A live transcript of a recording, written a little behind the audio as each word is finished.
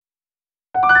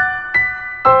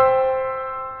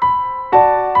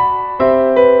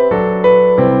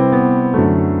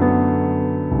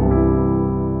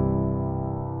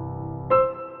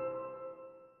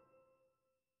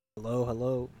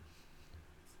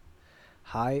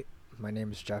Hi, my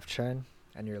name is Jeff Chen,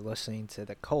 and you're listening to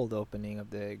the cold opening of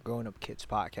the Grown Up Kids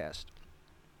podcast.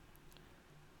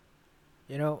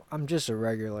 I'm just a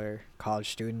regular college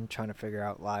student trying to figure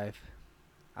out life.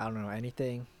 I don't know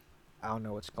anything. I don't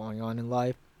know what's going on in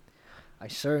life. I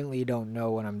certainly don't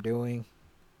know what I'm doing,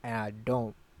 and I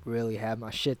don't really have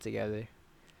my shit together.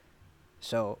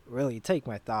 So, really, take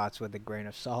my thoughts with a grain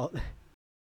of salt.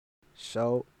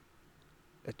 So,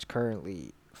 it's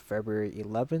currently February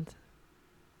 11th,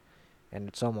 and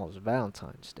it's almost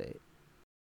Valentine's Day.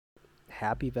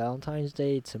 Happy Valentine's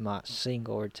Day to my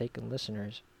single or taken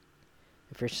listeners.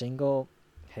 If you're single,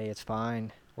 hey, it's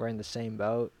fine. We're in the same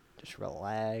boat. Just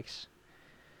relax.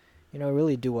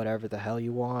 Really do whatever the hell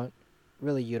you want.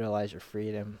 Really utilize your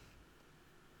freedom.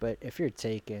 But if you're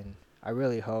taken, I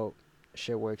really hope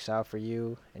shit works out for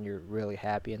you and you're really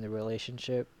happy in the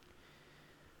relationship.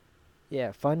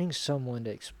 Yeah, finding someone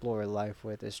to explore life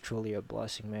with is truly a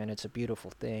blessing, man. It's a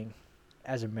beautiful thing.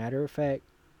 As a matter of fact,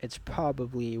 it's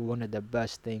probably one of the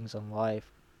best things in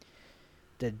life.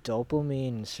 The dopamine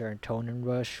and serotonin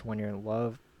rush when you're in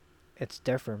love, it's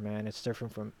different, man. It's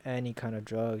different from any kind of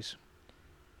drugs.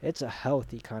 It's a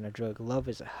healthy kind of drug. Love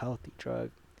is a healthy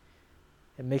drug.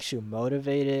 It makes you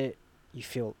motivated. You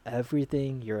feel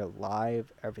everything. You're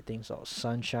alive. Everything's all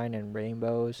sunshine and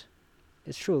rainbows.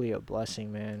 It's truly a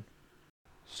blessing, man.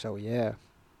 So, yeah,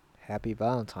 happy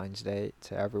Valentine's Day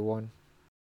to everyone.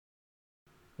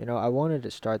 I wanted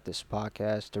to start this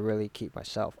podcast to really keep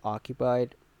myself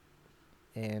occupied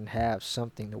and have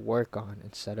something to work on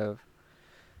instead of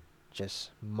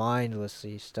just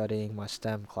mindlessly studying my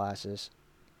STEM classes.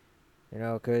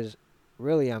 Because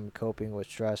really I'm coping with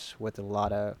stress with a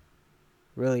lot of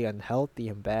really unhealthy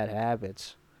and bad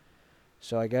habits.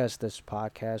 So I guess this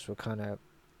podcast will kind of,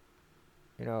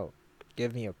 you know,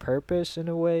 give me a purpose in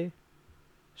a way,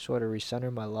 sort of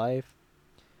recenter my life.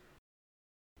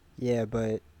 Yeah,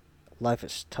 but life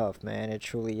is tough, man. It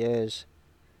truly is.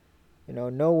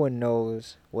 No one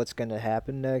knows what's going to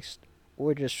happen next.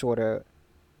 We're just sort of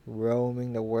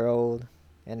roaming the world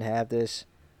and have this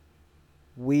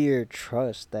weird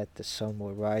trust that the sun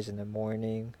will rise in the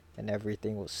morning and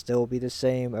everything will still be the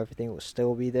same, everything will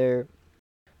still be there,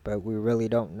 but we really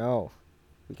don't know.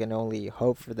 We can only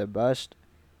hope for the best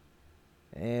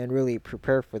and really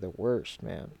prepare for the worst,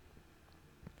 man.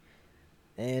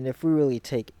 And if we really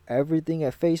take everything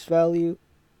at face value,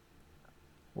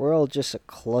 we're all just a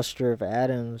cluster of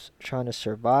atoms trying to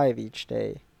survive each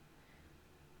day.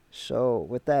 So,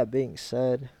 with that being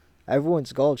said,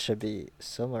 everyone's goal should be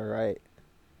similar, right?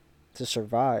 To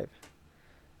survive.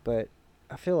 But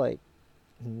I feel like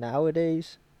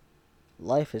nowadays,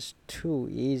 life is too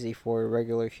easy for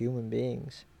regular human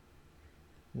beings.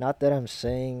 Not that I'm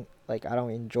saying like I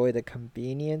don't enjoy the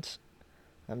convenience.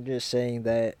 I'm just saying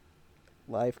that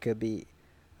life could be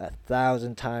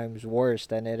 1,000 times worse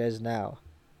than it is now.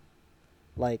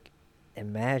 Like,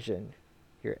 imagine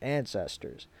your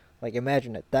ancestors. Like,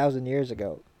 imagine 1,000 years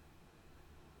ago,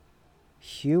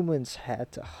 humans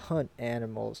had to hunt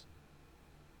animals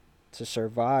to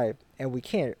survive, and we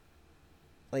can't,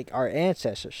 like, our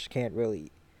ancestors can't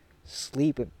really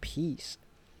sleep in peace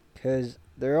because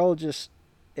they're all just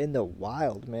in the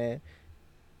wild, man.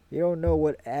 You don't know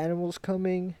what animal's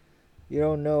coming. You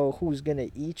don't know who's gonna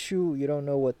eat you. You don't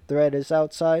know what threat is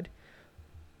outside.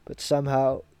 But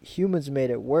somehow humans made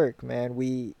it work, man.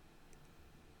 We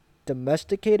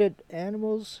domesticated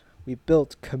animals. We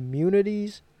built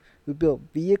communities. We built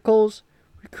vehicles.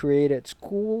 We created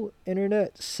school,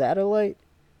 internet, satellite.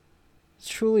 It's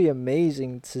truly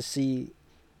amazing to see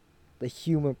the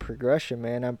human progression,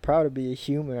 man. I'm proud to be a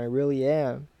human. I really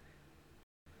am.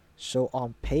 So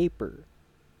on paper,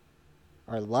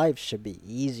 our lives should be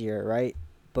easier, right?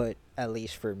 But at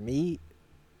least for me,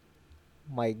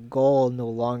 my goal no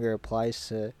longer applies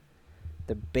to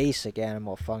the basic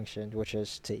animal functions, which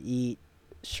is to eat,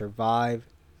 survive,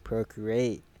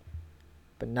 procreate.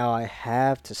 But now I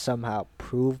have to somehow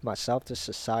prove myself to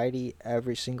society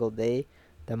every single day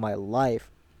that my life,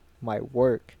 my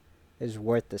work, is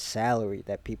worth the salary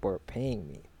that people are paying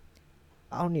me.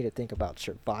 I don't need to think about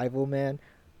survival, man.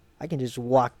 I can just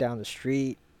walk down the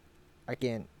street. I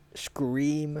can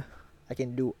scream. I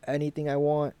can do anything I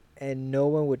want, and no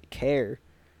one would care.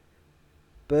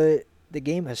 But the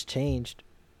game has changed.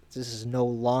 This is no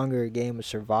longer a game of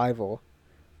survival,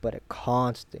 but a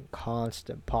constant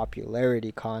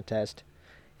popularity contest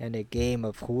and a game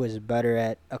of who is better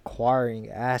at acquiring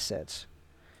assets.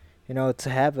 To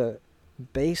have a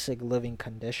basic living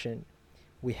condition,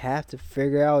 we have to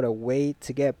figure out a way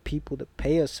to get people to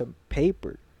pay us some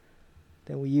paper.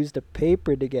 Then we use the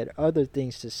paper to get other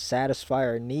things to satisfy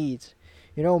our needs.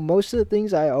 Most of the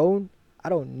things I own, I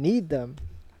don't need them.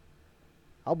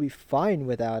 I'll be fine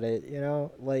without it,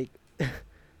 Like,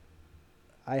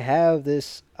 I have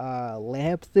this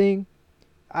lamp thing.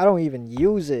 I don't even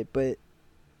use it, but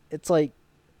it's like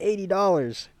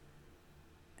 $80.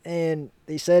 And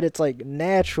they said it's like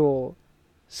natural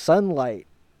sunlight,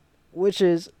 which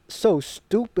is so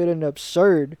stupid and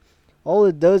absurd. All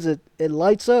it does is it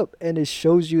lights up and it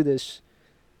shows you this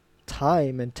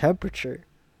time and temperature.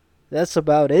 That's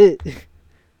about it.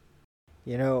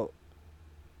 you know,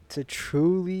 to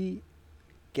truly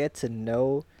get to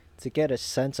know, to get a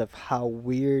sense of how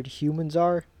weird humans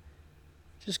are,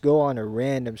 just go on a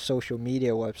random social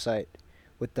media website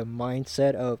with the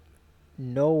mindset of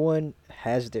no one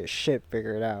has their shit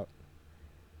figured out.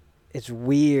 It's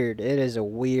weird. It is a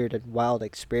weird and wild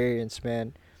experience,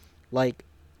 man. Like,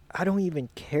 I don't even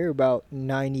care about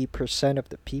 90% of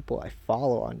the people I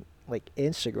follow on, like,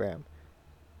 Instagram.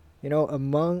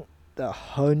 Among the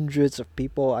hundreds of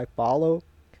people I follow,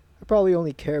 I probably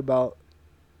only care about,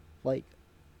 like,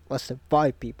 less than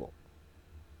 5 people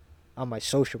on my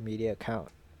social media account.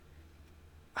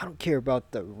 I don't care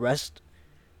about the rest.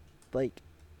 Like,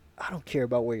 I don't care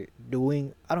about what you're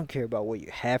doing. I don't care about what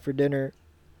you have for dinner.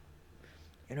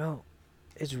 You know,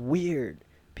 it's weird.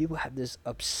 People have this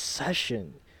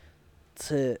obsession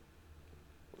to,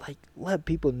 like, let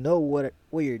people know what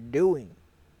you're doing.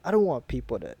 I don't want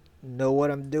people to know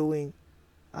what I'm doing.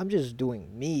 I'm just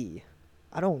doing me.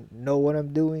 I don't know what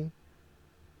I'm doing.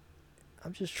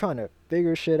 I'm just trying to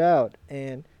figure shit out,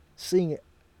 and seeing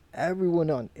everyone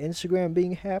on Instagram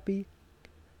being happy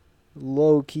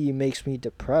low key makes me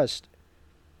depressed,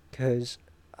 cuz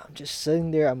I'm just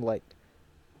sitting there, I'm like,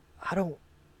 I don't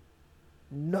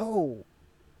know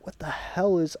what the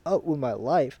hell is up with my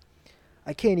life.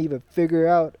 I can't even figure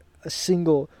out a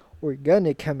single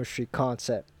organic chemistry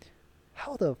concept.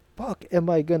 How the fuck am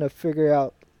I gonna figure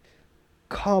out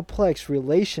complex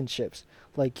relationships?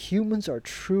 Like, humans are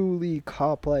truly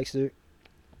complex. They're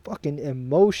fucking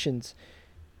emotions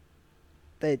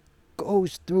that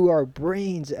goes through our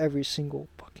brains every single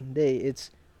fucking day. It's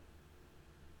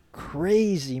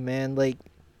crazy, man. Like,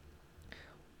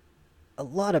 a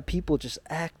lot of people just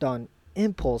act on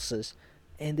impulses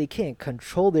and they can't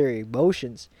control their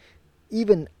emotions.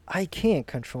 Even I can't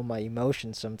control my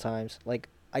emotions sometimes. Like,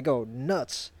 I go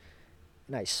nuts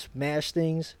and I smash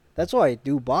things. That's why I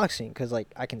do boxing, because, like,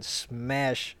 I can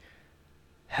smash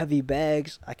heavy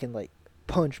bags. I can, like,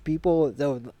 punch people,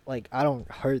 though, like, I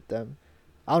don't hurt them.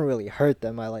 I don't really hurt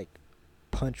them. I, like,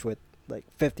 punch with, like,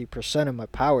 50% of my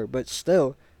power, but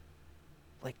still,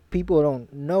 like, people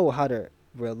don't know how to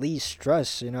release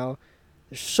stress. There's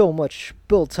so much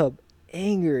built up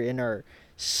anger in our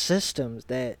systems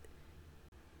that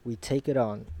we take it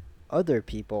on other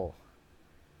people.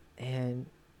 And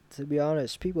to be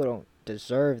honest, people don't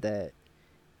deserve that.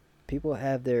 People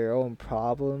have their own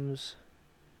problems.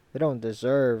 They don't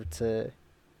deserve to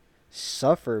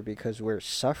suffer because we're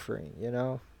suffering.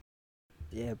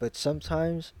 Yeah, but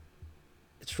sometimes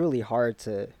it's really hard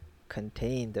to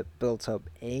contain the built up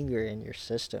anger in your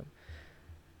system.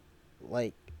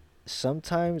 Like,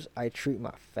 sometimes I treat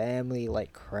my family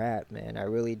like crap, man. I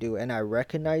really do. And I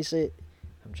recognize it.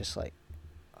 I'm just like,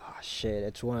 oh shit,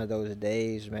 it's one of those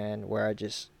days, man, where I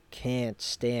just can't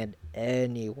stand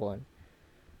anyone.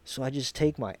 So I just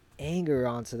take my anger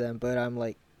onto them, but I'm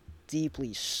like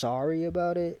deeply sorry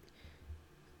about it.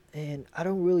 And I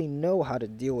don't really know how to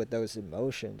deal with those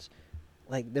emotions.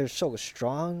 Like, they're so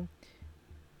strong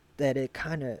that it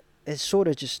sort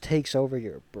of just takes over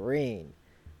your brain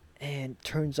and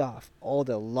turns off all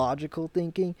the logical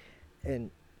thinking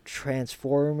and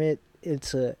transform it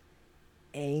into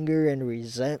anger and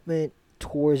resentment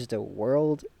towards the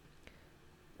world,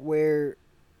 where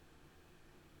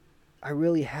I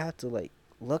really have to, like,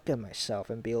 look at myself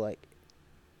and be like,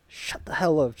 shut the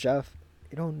hell up, Jeff.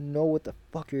 You don't know what the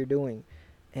fuck you're doing.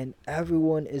 And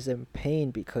everyone is in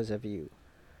pain because of you.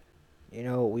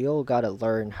 We all gotta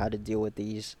learn how to deal with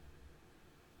these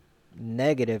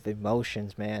negative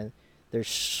emotions, man. There's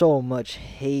so much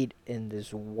hate in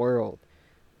this world.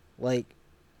 Like,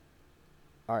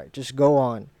 alright, just go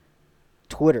on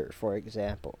Twitter, for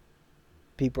example.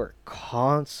 People are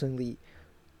constantly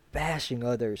bashing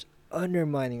others,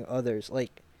 undermining others.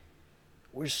 Like,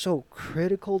 we're so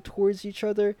critical towards each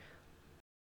other.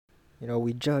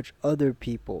 We judge other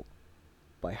people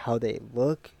by how they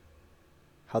look,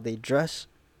 how they dress,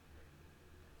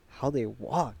 how they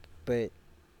walk. But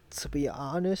to be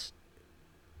honest,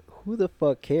 who the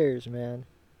fuck cares, man?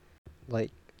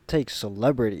 Like, take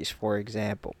celebrities, for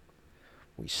example.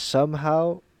 We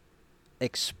somehow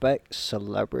expect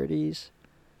celebrities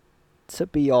to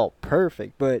be all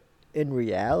perfect, but in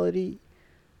reality,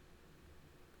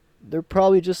 they're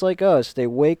probably just like us. They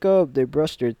wake up, they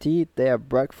brush their teeth, they have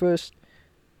breakfast,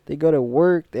 they go to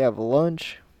work, they have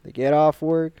lunch, they get off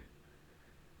work,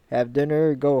 have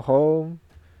dinner, go home.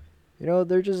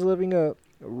 They're just living a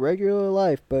regular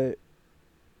life, but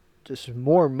just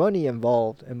more money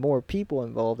involved and more people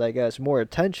involved, I guess, more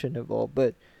attention involved.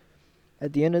 But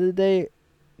at the end of the day,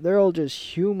 they're all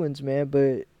just humans, man.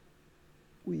 But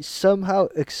we somehow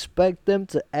expect them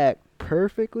to act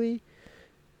perfectly.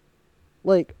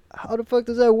 Like, how the fuck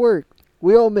does that work?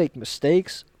 We all make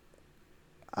mistakes.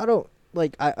 I don't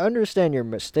like. I understand your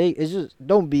mistake. It's just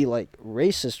don't be like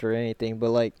racist or anything.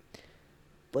 But like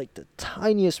the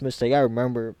tiniest mistake I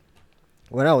remember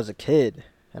when I was a kid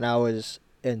and I was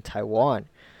in Taiwan,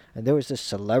 and there was this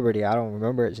celebrity. I don't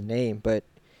remember his name, but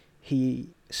he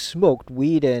smoked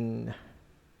weed in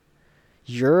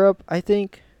Europe, I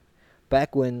think,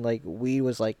 back when like weed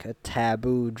was like a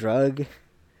taboo drug,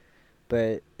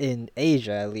 but in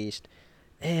Asia at least.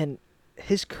 And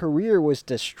his career was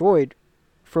destroyed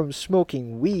from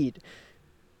smoking weed.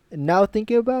 And now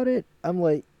thinking about it, I'm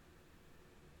like,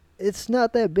 it's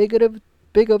not that big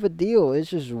of a deal. It's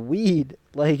just weed.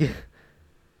 Like,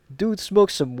 dude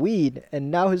smoked some weed, and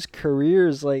now his career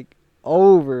is like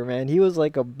over, man. He was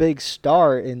like a big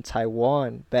star in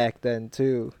Taiwan back then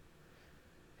too.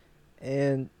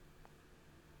 And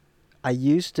I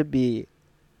used to be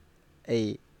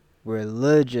a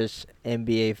religious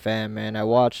NBA fan, man. I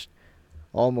watched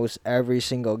almost every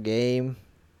single game,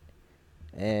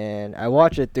 and I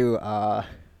watched it through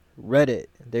Reddit.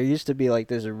 There used to be like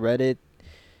this Reddit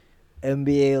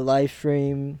NBA live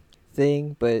stream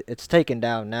thing, but it's taken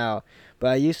down now. But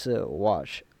I used to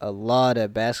watch a lot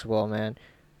of basketball, man,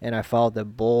 and I followed the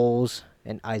Bulls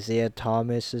and Isaiah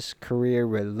Thomas's career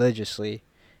religiously.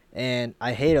 And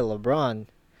I hated LeBron,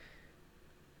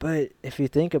 but if you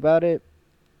think about it,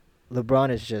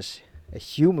 LeBron is just a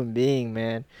human being,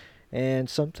 man. And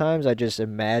sometimes I just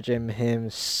imagine him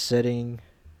sitting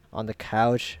on the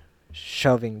couch,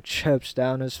 shoving chips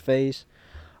down his face,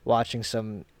 watching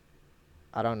some,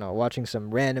 I don't know, watching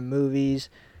some random movies,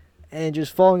 and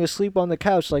just falling asleep on the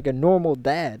couch like a normal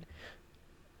dad.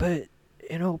 But,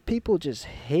 people just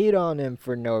hate on him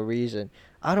for no reason.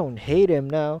 I don't hate him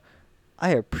now. I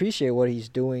appreciate what he's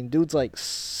doing. Dude's like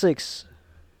 6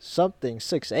 something,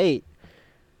 6'8",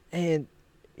 and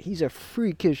he's a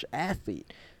freakish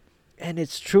athlete. And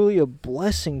it's truly a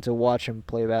blessing to watch him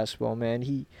play basketball, man.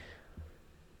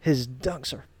 His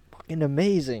dunks are fucking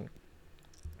amazing.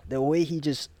 The way he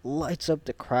just lights up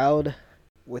the crowd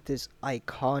with his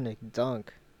iconic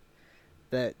dunk,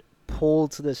 that pull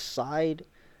to the side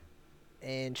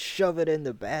and shove it in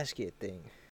the basket thing.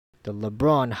 The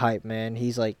LeBron hype, man.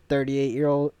 He's like 38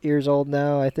 years old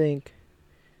now, I think.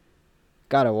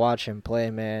 Gotta watch him play,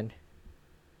 man.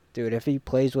 Dude, if he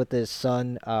plays with his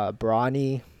son,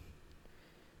 Bronny,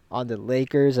 on the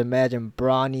Lakers, imagine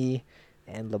Bronny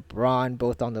and LeBron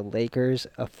both on the Lakers,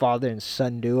 a father and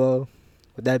son duo.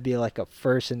 Would that be like a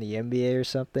first in the NBA or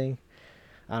something?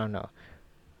 I don't know.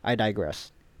 I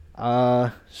digress.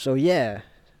 So yeah,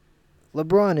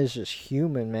 LeBron is just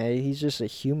human, man. He's just a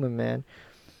human, man.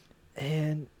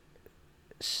 And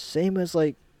same as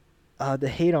like the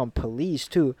hate on police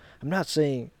too. I'm not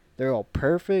saying they're all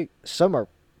perfect. Some are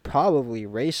probably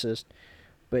racist,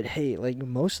 but hey, like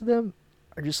most of them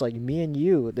are just like me and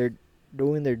you. They're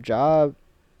doing their job.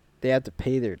 They have to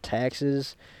pay their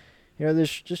taxes. They're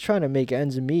just trying to make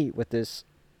ends meet with this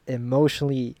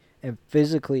emotionally and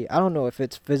physically, I don't know if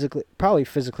it's probably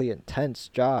physically intense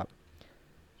job,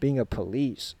 being a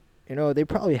police. They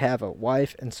probably have a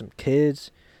wife and some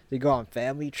kids. They go on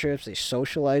family trips. They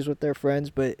socialize with their friends,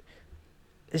 but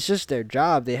it's just their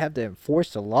job. They have to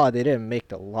enforce the law. They didn't make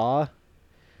the law.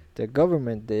 The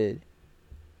government did.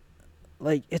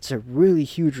 Like, it's a really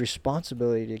huge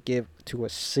responsibility to give to a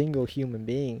single human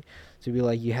being, to be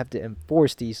like, you have to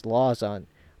enforce these laws on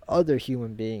other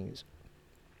human beings.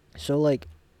 So, like,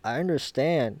 I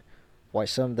understand why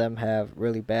some of them have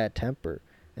really bad temper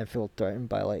and feel threatened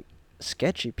by, like,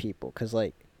 sketchy people. Because,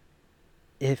 like,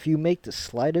 if you make the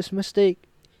slightest mistake,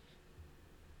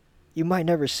 you might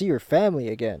never see your family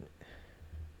again.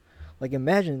 Like,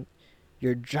 imagine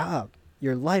your job.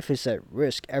 Your life is at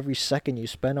risk every second you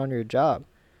spend on your job.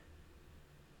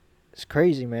 It's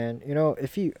crazy, man.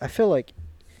 I feel like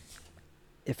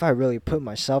if I really put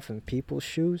myself in people's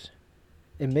shoes,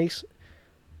 it makes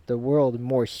the world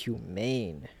more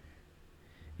humane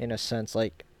in a sense.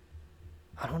 Like,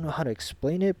 I don't know how to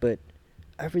explain it, but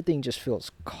everything just feels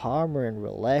calmer and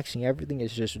relaxing. Everything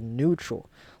is just neutral.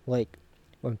 Like,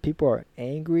 when people are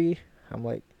angry, I'm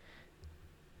like,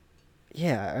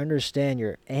 yeah, I understand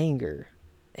your anger,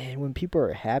 And when people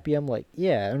are happy, I'm like,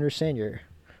 yeah, I understand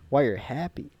why you're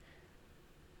happy.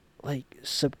 Like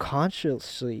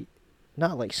subconsciously,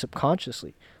 not like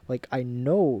subconsciously. Like I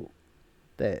know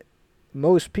that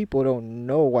most people don't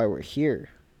know why we're here.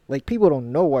 Like people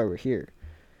don't know why we're here.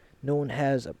 No one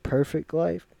has a perfect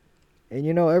life. And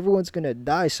everyone's gonna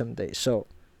die someday. So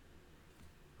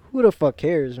who the fuck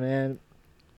cares, man?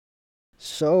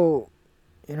 So,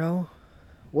 you know,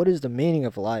 what is the meaning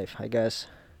of life, I guess,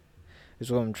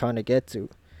 is what I'm trying to get to.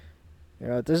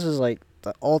 This is like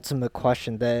the ultimate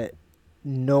question that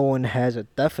no one has a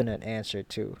definite answer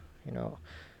to. You know,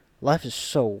 life is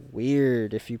so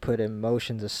weird if you put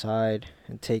emotions aside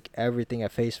and take everything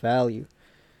at face value.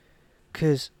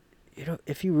 Because,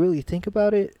 if you really think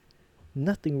about it,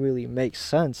 nothing really makes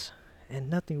sense and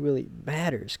nothing really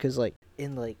matters. Because, like,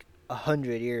 in like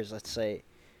 100 years, let's say,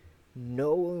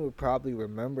 no one would probably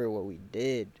remember what we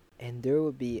did. And there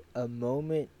would be a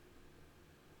moment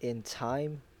in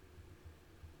time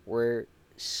where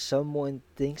someone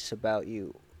thinks about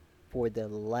you for the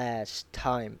last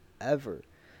time ever.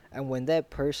 And when that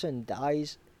person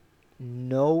dies,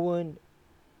 no one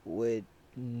would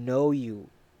know you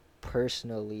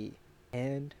personally.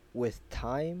 And with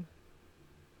time,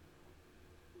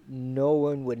 no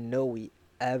one would know we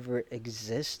ever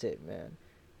existed, man.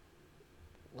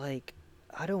 Like,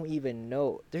 I don't even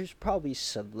know. There's probably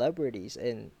celebrities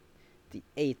in the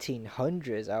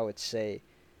 1800s, I would say.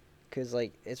 Because,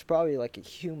 like, it's probably like a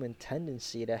human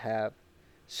tendency to have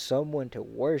someone to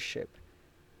worship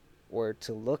or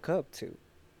to look up to.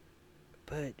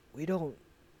 But we don't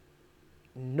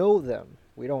know them.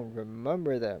 We don't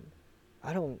remember them.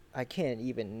 I can't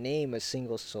even name a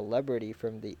single celebrity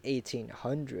from the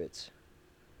 1800s.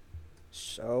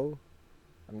 So,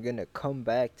 I'm going to come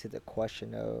back to the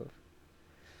question of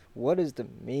what is the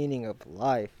meaning of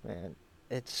life, man?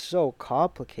 It's so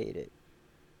complicated.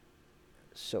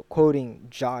 So, quoting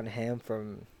John Hamm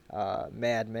from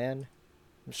Mad Men,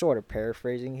 I'm sort of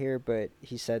paraphrasing here, but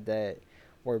he said that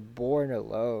we're born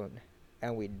alone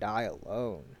and we die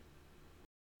alone.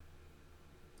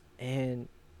 And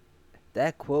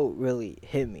that quote really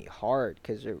hit me hard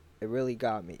because it really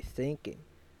got me thinking.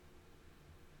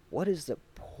 What is the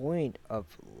point of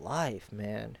life,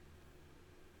 man?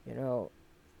 You know,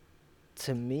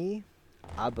 to me,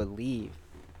 I believe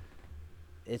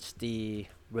it's the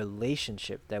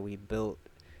relationship that we built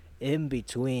in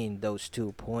between those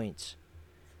 2 points.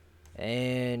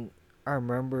 And I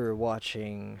remember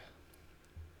watching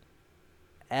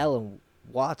Alan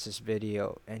Watts'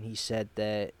 video, and he said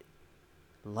that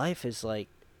life is like,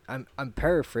 I'm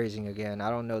paraphrasing again. I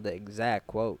don't know the exact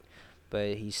quote,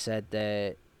 but he said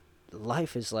that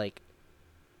life is like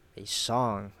a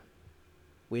song.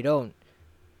 We don't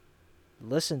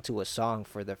listen to a song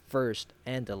for the first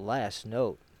and the last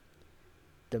note.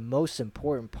 The most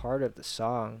important part of the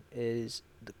song is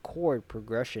the chord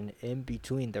progression in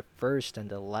between the first and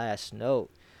the last note.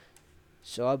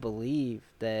 So I believe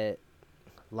that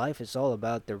life is all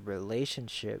about the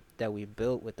relationship that we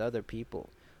built with other people.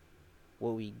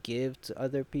 What we give to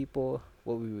other people,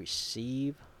 what we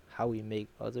receive, how we make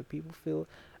other people feel.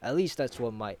 At least that's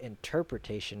what my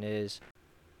interpretation is.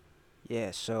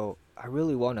 Yeah, so I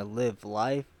really want to live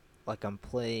life like I'm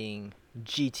playing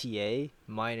GTA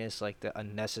minus like the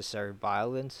unnecessary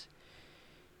violence.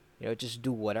 Just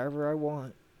do whatever I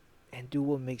want and do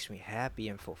what makes me happy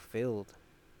and fulfilled.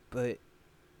 But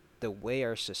the way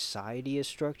our society is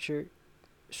structured,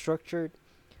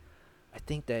 I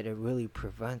think that it really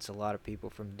prevents a lot of people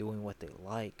from doing what they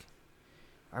like.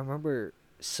 I remember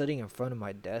sitting in front of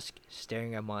my desk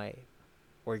staring at my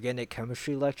organic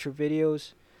chemistry lecture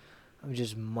videos. I'm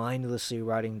just mindlessly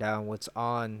writing down what's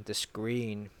on the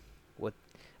screen. What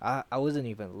I wasn't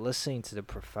even listening to the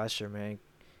professor, man,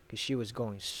 because she was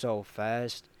going so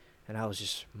fast, and I was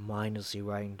just mindlessly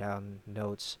writing down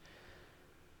notes.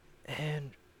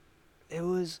 And it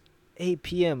was 8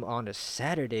 p.m. on a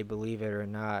Saturday, believe it or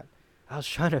not. I was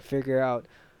trying to figure out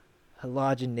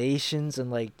halogenations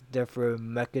and like the different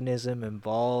mechanism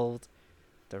involved,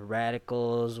 the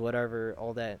radicals, whatever,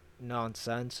 all that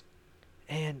nonsense.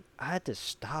 And I had to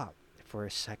stop for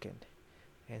a second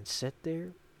and sit there,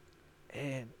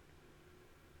 and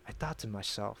I thought to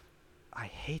myself, I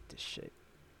hate this shit.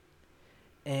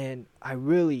 And I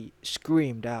really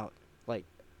screamed out, like,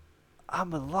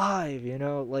 I'm alive,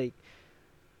 like,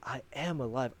 I am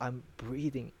alive. I'm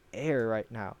breathing air right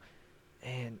now.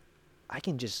 And I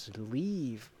can just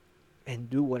leave and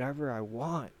do whatever I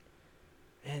want.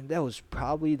 And that was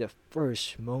probably the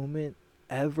first moment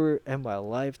ever in my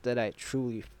life that I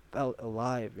truly felt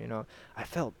alive. I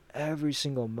felt every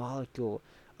single molecule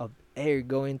of air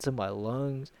going into my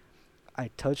lungs. I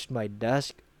touched my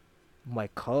desk, my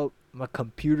cup, my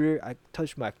computer, I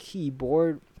touched my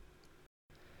keyboard.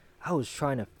 I was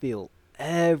trying to feel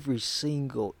every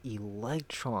single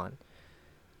electron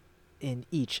in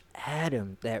each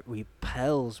atom that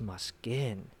repels my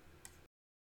skin.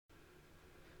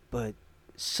 But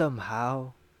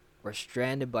somehow, we're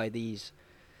stranded by these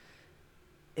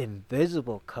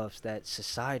invisible cuffs that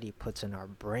society puts in our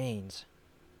brains.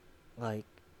 Like,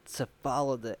 to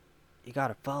follow the, you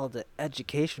gotta follow the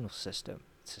educational system.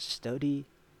 To study,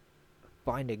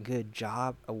 find a good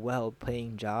job, a well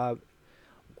paying job,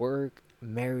 work,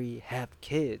 marry, have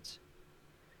kids.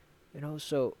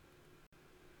 So,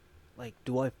 like,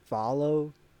 do I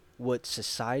follow what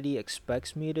society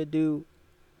expects me to do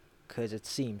because it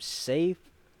seems safe?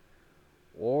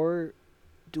 Or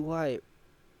do I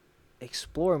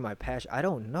explore my passion? I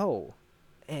don't know.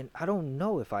 And I don't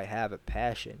know if I have a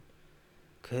passion.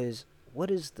 Because what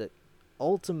is the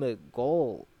ultimate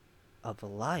goal of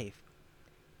life?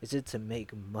 Is it to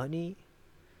make money?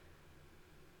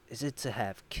 Is it to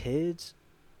have kids?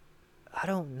 I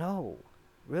don't know.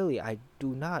 Really, I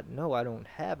do not know. I don't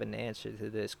have an answer to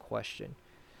this question.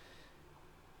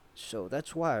 So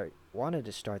that's why I wanted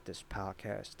to start this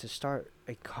podcast, to start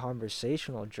a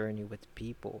conversational journey with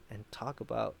people and talk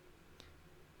about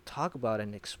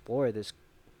and explore this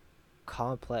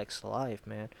complex life,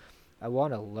 man. I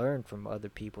want to learn from other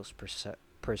people's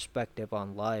perspective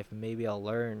on life. Maybe I'll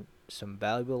learn some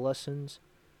valuable lessons.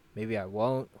 Maybe I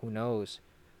won't. Who knows?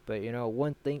 But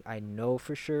one thing I know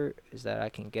for sure is that I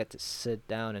can get to sit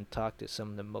down and talk to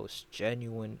some of the most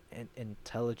genuine and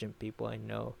intelligent people I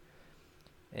know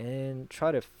and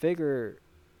try to figure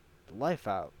life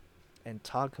out and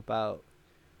talk about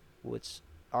what's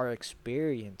our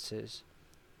experiences.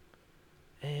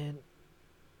 And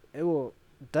it will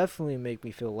definitely make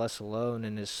me feel less alone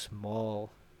in this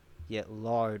small yet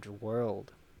large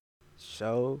world.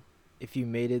 So, if you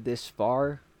made it this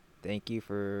far, thank you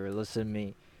for listening to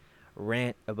me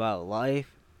rant about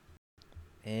life.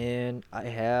 And I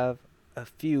have a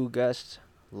few guests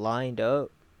lined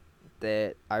up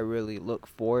that I really look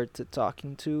forward to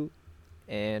talking to.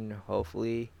 And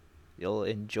hopefully, you'll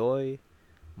enjoy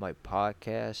my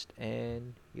podcast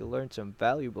and you'll learn some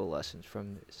valuable lessons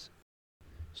from this.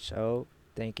 So,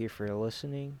 thank you for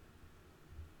listening.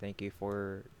 Thank you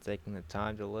for taking the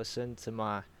time to listen to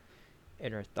my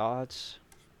inner thoughts.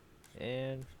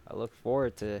 And I look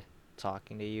forward to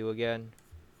talking to you again.